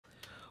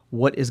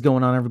What is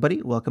going on,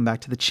 everybody? Welcome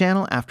back to the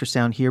channel.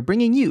 Aftersound here,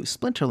 bringing you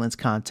Splinterlands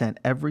content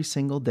every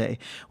single day.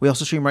 We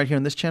also stream right here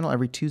on this channel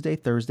every Tuesday,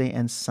 Thursday,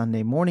 and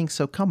Sunday morning,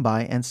 so come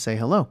by and say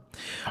hello.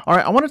 All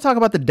right, I want to talk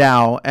about the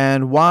DAO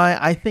and why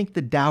I think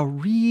the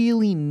DAO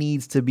really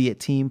needs to be a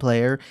team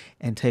player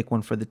and take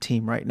one for the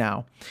team right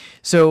now.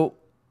 So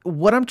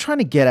what I'm trying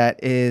to get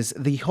at is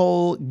the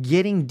whole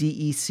getting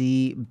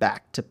DEC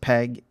back to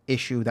peg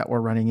issue that we're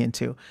running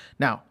into.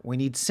 Now, we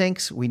need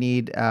syncs, we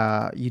need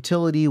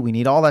utility, we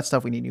need all that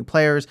stuff, we need new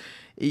players,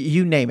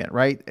 you name it,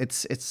 right?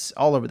 It's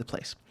all over the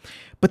place.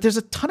 But there's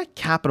a ton of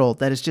capital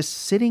that is just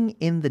sitting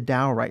in the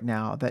DAO right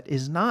now that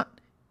is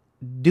not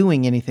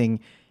doing anything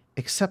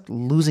except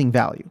losing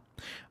value.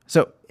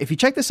 So if you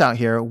check this out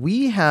here,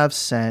 we have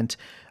sent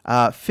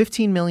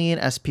 15 million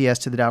SPS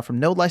to the DAO from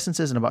node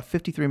licenses and about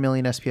 53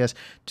 million SPS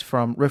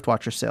from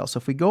Riftwatcher sales. So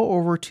if we go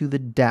over to the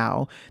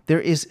DAO, there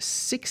is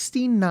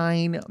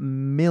 69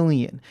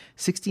 million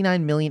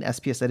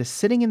SPS that is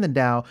sitting in the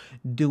DAO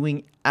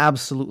doing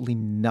absolutely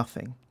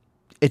nothing.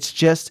 It's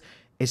just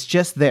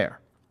there,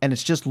 and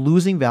it's just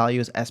losing value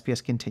as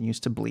SPS continues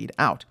to bleed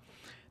out.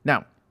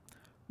 Now,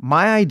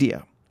 my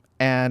idea,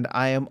 and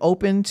I am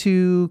open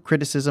to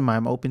criticism,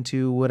 I'm open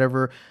to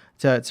whatever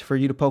for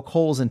you to poke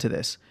holes into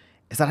this,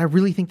 is that I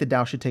really think the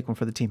DAO should take one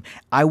for the team.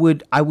 I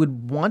would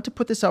want to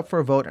put this up for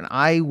a vote, and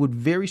I would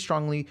very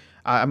strongly,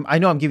 I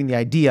know I'm giving the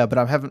idea, but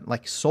I haven't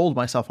like sold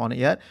myself on it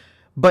yet.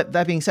 But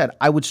that being said,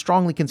 I would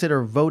strongly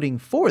consider voting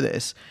for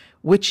this,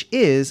 which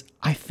is,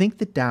 I think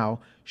the DAO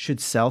should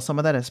sell some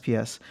of that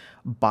SPS,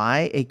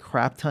 buy a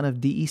crap ton of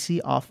DEC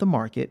off the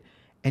market,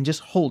 and just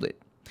hold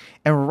it.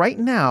 And right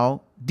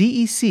now,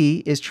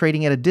 DEC is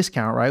trading at a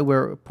discount, right?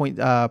 We're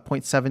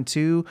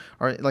 0.72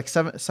 or like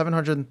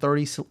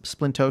 730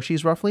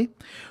 Splintoshis roughly.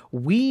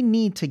 We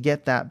need to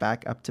get that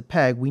back up to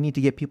peg. We need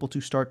to get people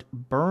to start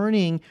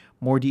burning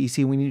more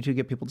DEC. We need to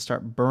get people to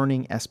start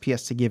burning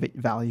SPS to give it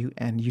value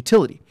and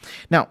utility.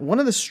 Now, one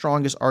of the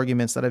strongest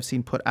arguments that I've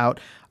seen put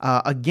out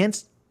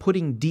against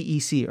putting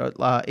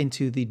DEC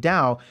into the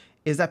DAO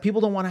is that people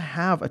don't want to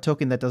have a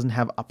token that doesn't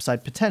have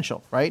upside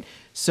potential, right?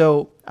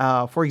 So,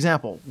 for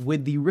example,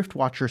 with the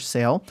Riftwatcher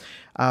sale,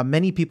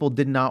 many people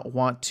did not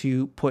want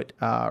to put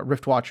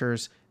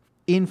Riftwatchers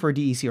in for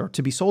DEC or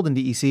to be sold in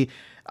DEC.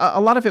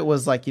 A lot of it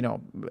was like, you know,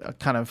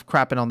 kind of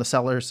crapping on the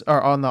sellers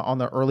or on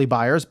the early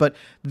buyers. But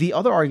the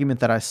other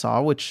argument that I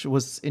saw, which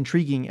was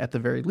intriguing at the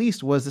very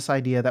least, was this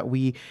idea that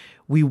we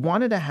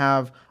wanted to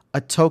have a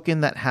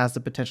token that has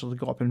the potential to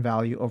go up in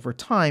value over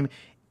time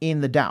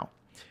in the DAO.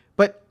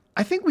 But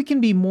I think we can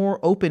be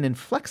more open and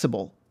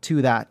flexible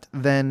to that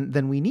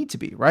than we need to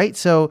be, right?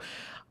 So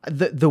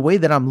the way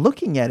that I'm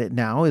looking at it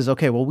now is,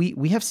 okay, well,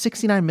 we have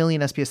 69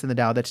 million SPS in the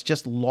DAO that's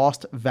just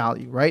lost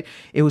value, right?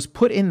 It was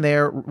put in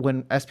there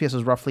when SPS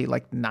was roughly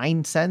like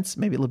 9 cents,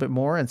 maybe a little bit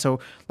more. And so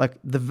like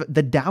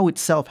the DAO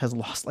itself has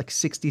lost like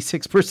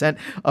 66%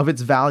 of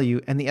its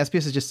value, and the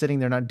SPS is just sitting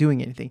there not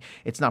doing anything.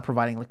 It's not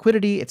providing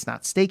liquidity. It's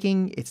not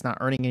staking. It's not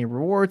earning any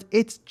rewards.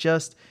 It's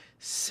just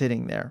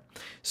sitting there.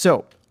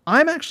 So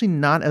I'm actually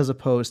not as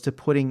opposed to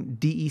putting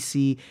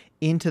DEC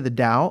into the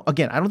DAO.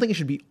 Again, I don't think it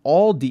should be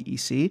all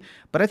DEC,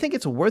 but I think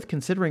it's worth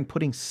considering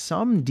putting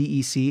some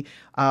DEC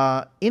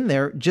in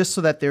there just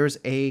so that there's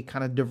a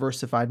kind of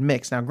diversified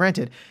mix. Now,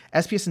 granted,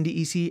 SPS and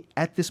DEC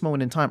at this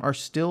moment in time are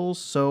still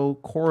so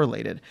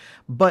correlated,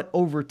 but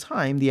over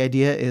time, the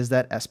idea is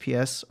that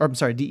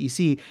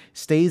DEC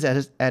stays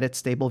at its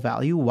stable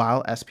value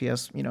while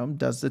SPS, you know,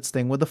 does its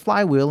thing with the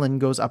flywheel and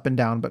goes up and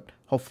down, but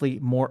hopefully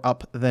more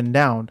up than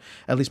down,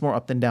 at least more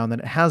up than down than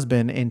it has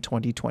been in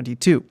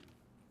 2022.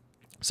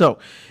 So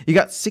you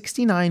got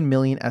 69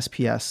 million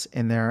SPS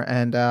in there,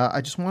 and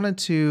I just wanted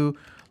to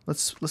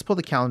let's pull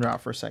the calendar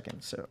out for a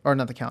second. So, or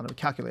not the calendar, the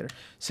calculator.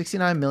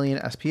 69 million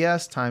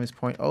SPS times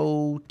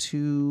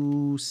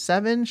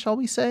 0.027, shall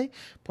we say?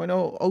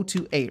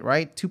 0.0028,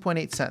 right?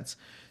 2.8 cents.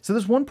 So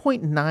there's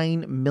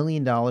 $1.9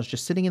 million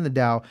just sitting in the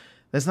DAO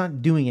that's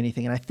not doing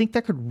anything, and I think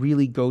that could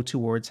really go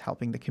towards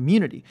helping the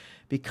community,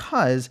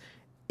 because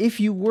if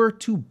you were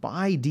to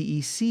buy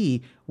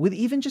DEC with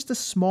even just a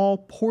small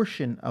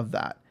portion of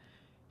that,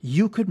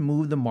 you could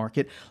move the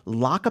market,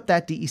 lock up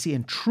that DEC,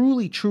 and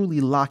truly, truly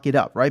lock it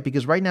up, right?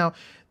 Because right now,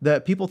 the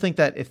people think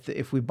that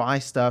if we buy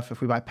stuff, if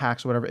we buy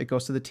packs or whatever, it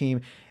goes to the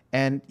team.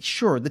 And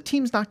sure, the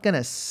team's not going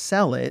to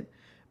sell it,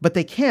 but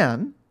they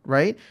can,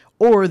 right?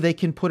 Or they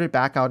can put it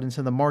back out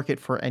into the market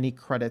for any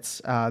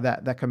credits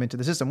that come into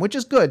the system, which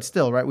is good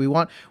still, right? We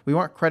want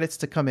credits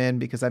to come in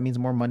because that means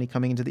more money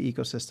coming into the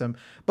ecosystem.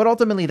 But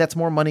ultimately, that's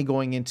more money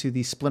going into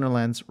the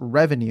Splinterlands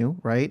revenue,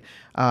 right?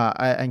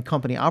 And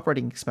company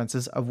operating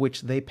expenses, of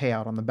which they pay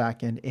out on the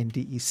back end in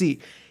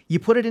DEC. You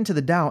put it into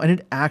the DAO and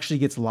it actually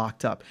gets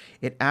locked up.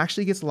 It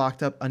actually gets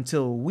locked up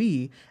until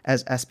we,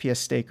 as SPS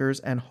stakers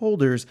and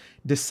holders,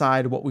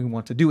 decide what we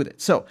want to do with it.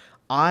 So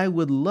I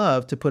would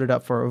love to put it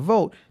up for a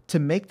vote to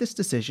make this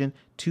decision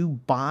to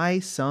buy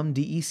some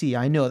DEC.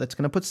 I know that's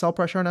going to put sell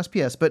pressure on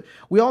SPS, but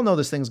we all know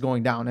this thing's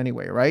going down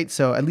anyway, right?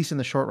 So at least in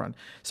the short run.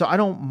 So I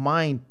don't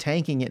mind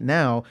tanking it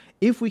now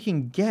if we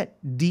can get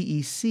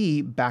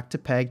DEC back to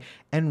peg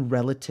and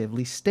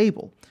relatively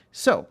stable.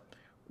 So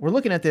we're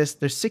looking at this,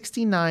 there's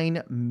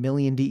 69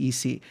 million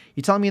DEC.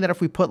 You're telling me that if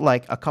we put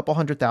like a couple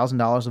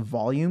 $100,000 of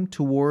volume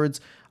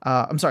towards,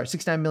 I'm sorry,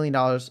 $69 million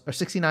or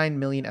 69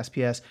 million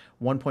SPS,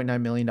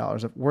 $1.9 million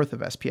worth of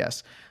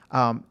SPS.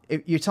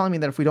 You're telling me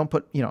that if we don't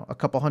put, you know, a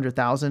couple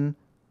 100,000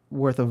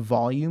 worth of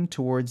volume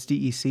towards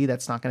DEC,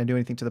 that's not going to do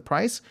anything to the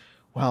price?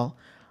 Well,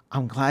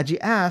 I'm glad you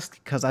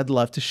asked because I'd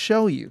love to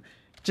show you.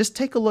 Just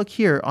take a look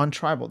here on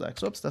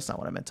TribalDex. Oops, that's not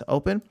what I meant to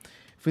open.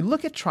 If we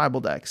look at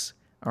TribalDex,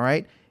 all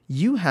right,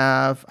 you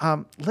have,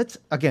 I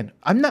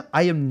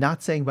am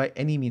not saying by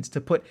any means to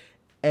put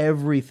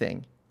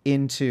everything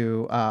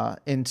into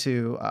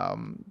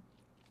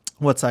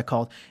what's that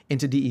called?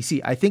 Into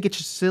DEC. I think it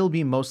should still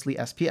be mostly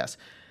SPS.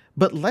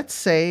 But let's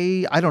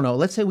say, I don't know,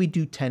 let's say we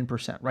do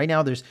 10%. Right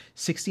now there's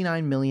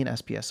 69 million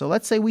SPS. So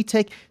let's say we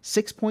take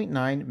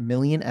 6.9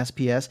 million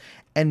SPS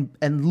and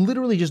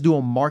literally just do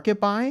a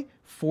market buy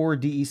for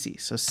DEC.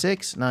 So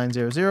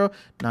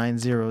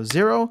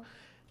 6,900,900.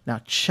 Now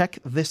check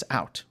this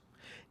out.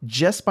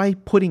 Just by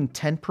putting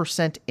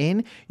 10%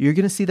 in, you're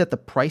going to see that the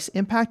price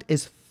impact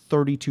is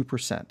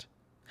 32%.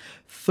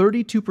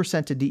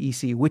 32% to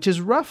DEC, which is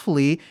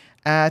roughly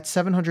at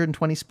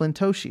 720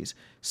 splintoshis.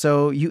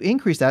 So you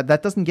increase that.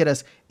 That doesn't get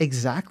us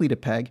exactly to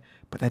peg,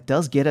 but that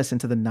does get us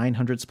into the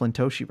 900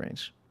 splintoshi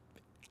range.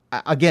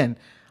 Again,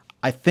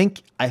 I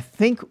think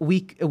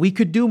we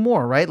could do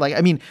more, right? Like,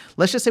 I mean,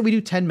 let's just say we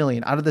do 10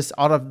 million out of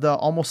the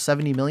almost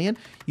 70 million.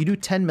 You do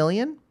 10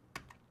 million.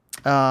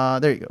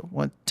 There you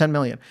go. 10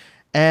 million.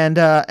 And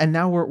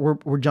now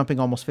we're jumping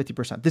almost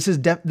 50%. This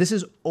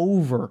is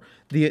over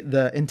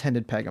the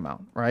intended peg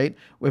amount, right?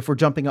 If we're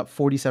jumping up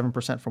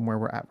 47% from where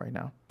we're at right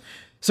now.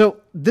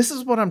 So this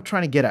is what I'm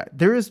trying to get at.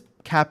 There is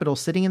capital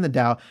sitting in the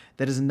DAO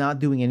that is not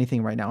doing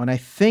anything right now, and I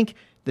think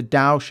the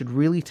DAO should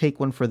really take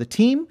one for the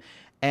team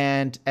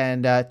and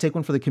take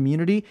one for the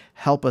community,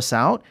 help us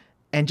out,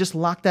 and just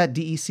lock that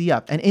DEC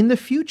up. And in the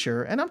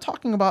future, and I'm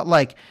talking about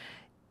like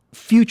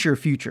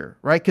future,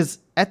 right? Because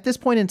at this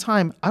point in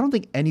time, I don't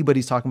think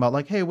anybody's talking about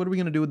like, hey, what are we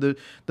going to do with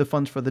the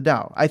funds for the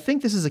DAO? I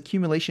think this is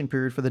accumulation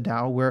period for the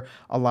DAO where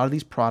a lot of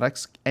these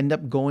products end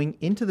up going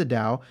into the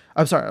DAO.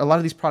 I'm sorry, a lot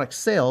of these product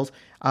sales,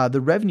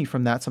 the revenue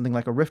from that, something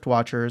like a Rift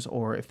Watchers,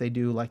 or if they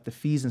do like the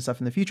fees and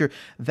stuff in the future,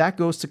 that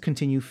goes to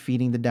continue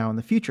feeding the DAO in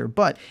the future.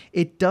 But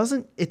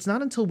it's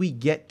not until we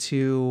get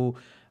to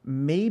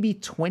maybe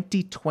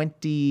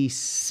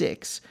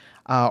 2026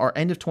 or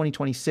end of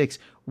 2026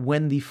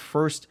 when the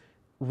first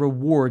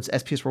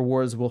SPS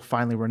rewards will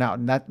finally run out.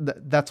 And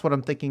that's what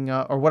I'm thinking,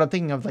 or what I'm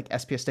thinking of like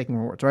SPS staking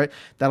rewards, right?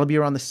 That'll be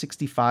around the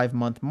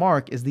 65-month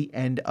mark is the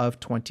end of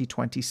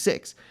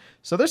 2026.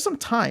 So there's some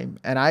time,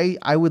 and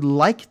I would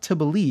like to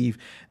believe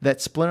that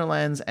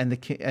Splinterlands and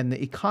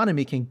the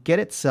economy can get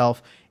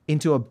itself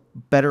into a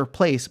better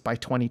place by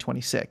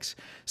 2026.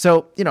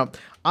 So, you know,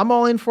 I'm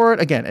all in for it.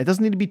 Again, it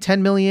doesn't need to be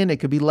 10 million. It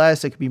could be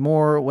less. It could be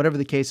more, whatever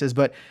the case is.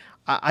 But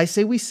I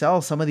say we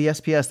sell some of the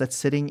SPS that's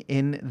sitting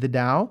in the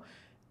DAO,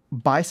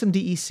 buy some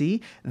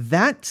DEC.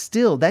 That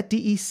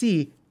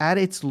DEC at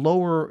its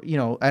lower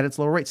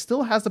rate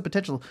still has the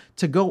potential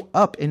to go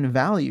up in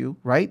value,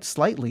 right?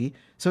 Slightly.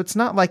 So it's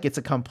not like it's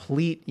a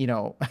complete,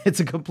 it's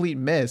a complete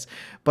miss.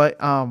 But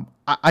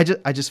I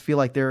just feel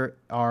like there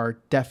are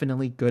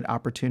definitely good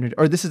opportunity,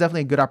 or this is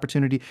definitely a good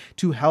opportunity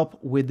to help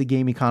with the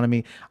game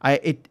economy.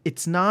 It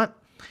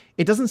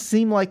doesn't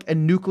seem like a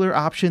nuclear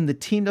option. The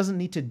team doesn't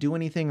need to do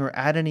anything or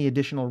add any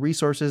additional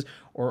resources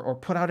or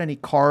put out any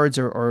cards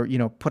or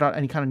put out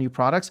any kind of new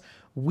products.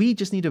 We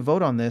just need to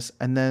vote on this,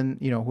 and then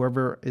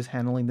whoever is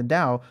handling the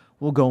DAO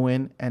will go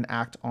in and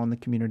act on the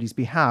community's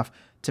behalf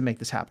to make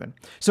this happen.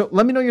 So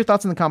let me know your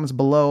thoughts in the comments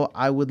below.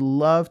 I would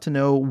love to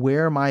know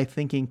where my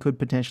thinking could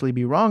potentially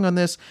be wrong on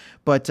this,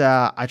 but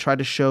I tried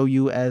to show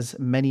you as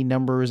many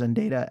numbers and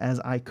data as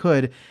I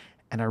could,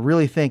 and I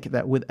really think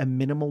that with a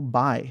minimal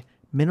buy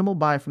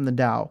from the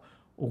DAO,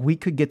 we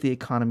could get the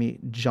economy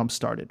jump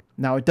started.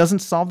 Now, it doesn't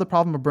solve the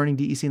problem of burning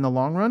DEC in the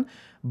long run,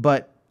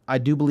 but I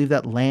do believe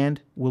that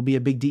land will be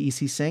a big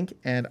DEC sink,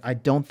 and I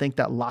don't think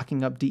that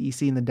locking up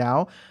DEC in the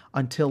DAO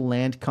until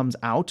land comes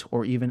out,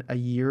 or even a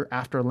year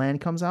after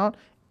land comes out,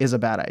 is a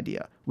bad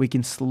idea. We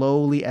can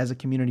slowly, as a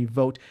community,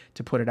 vote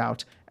to put it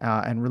out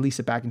and release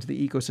it back into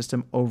the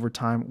ecosystem over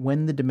time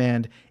when the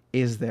demand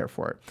is there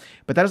for it.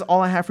 But that is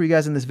all I have for you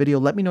guys in this video.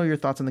 Let me know your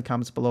thoughts in the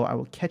comments below. I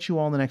will catch you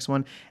all in the next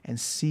one and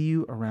see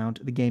you around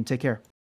the game. Take care.